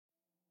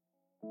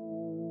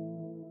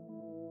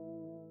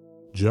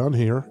John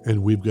here,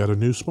 and we've got a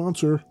new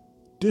sponsor,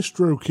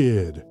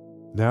 DistroKid.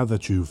 Now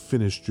that you've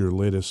finished your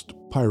latest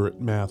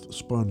Pirate Math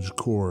Sponge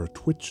Core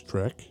Twitch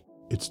trek,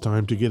 it's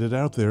time to get it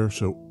out there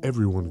so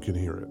everyone can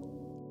hear it.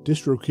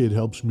 DistroKid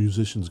helps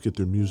musicians get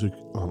their music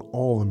on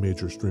all the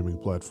major streaming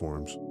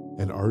platforms,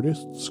 and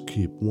artists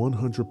keep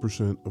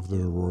 100% of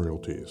their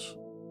royalties.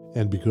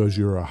 And because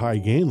you're a High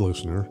Gain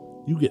listener,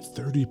 you get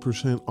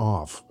 30%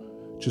 off.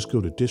 Just go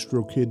to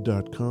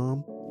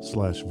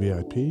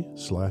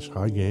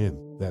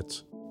distrokid.com/VIP/highgain.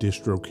 That's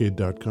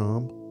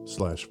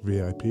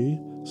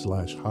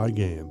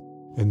distrokid.com/VIP/highgain.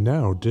 And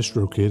now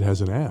DistroKid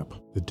has an app.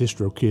 The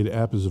DistroKid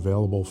app is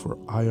available for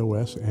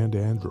iOS and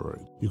Android.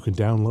 You can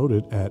download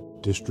it at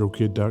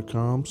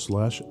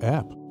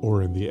distrokid.com/app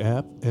or in the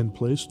App and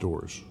Play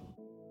stores.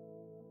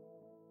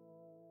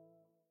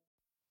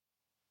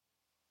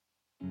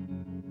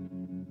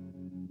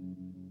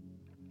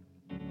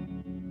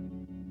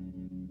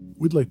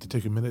 We'd like to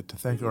take a minute to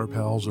thank our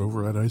pals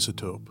over at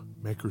Isotope,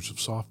 makers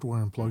of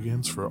software and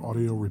plugins for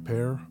audio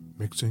repair,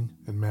 mixing,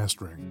 and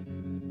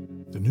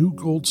mastering. The new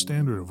gold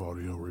standard of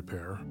audio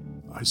repair,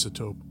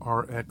 Isotope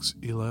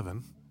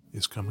RX11,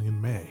 is coming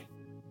in May.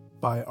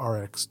 Buy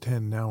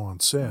RX10 now on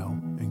sale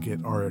and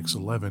get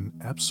RX11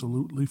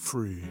 absolutely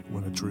free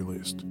when it's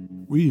released.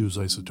 We use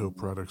Isotope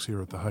products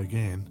here at the High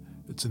Gain.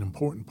 It's an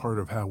important part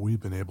of how we've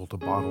been able to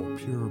bottle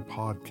pure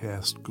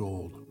podcast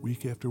gold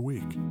week after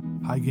week.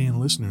 High Gain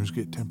listeners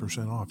get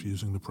 10% off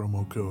using the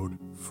promo code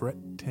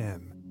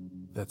FRET10.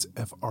 That's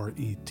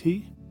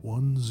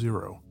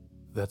FRET10.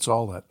 That's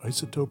all at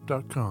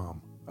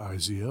isotope.com,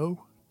 IZOTOPE.com.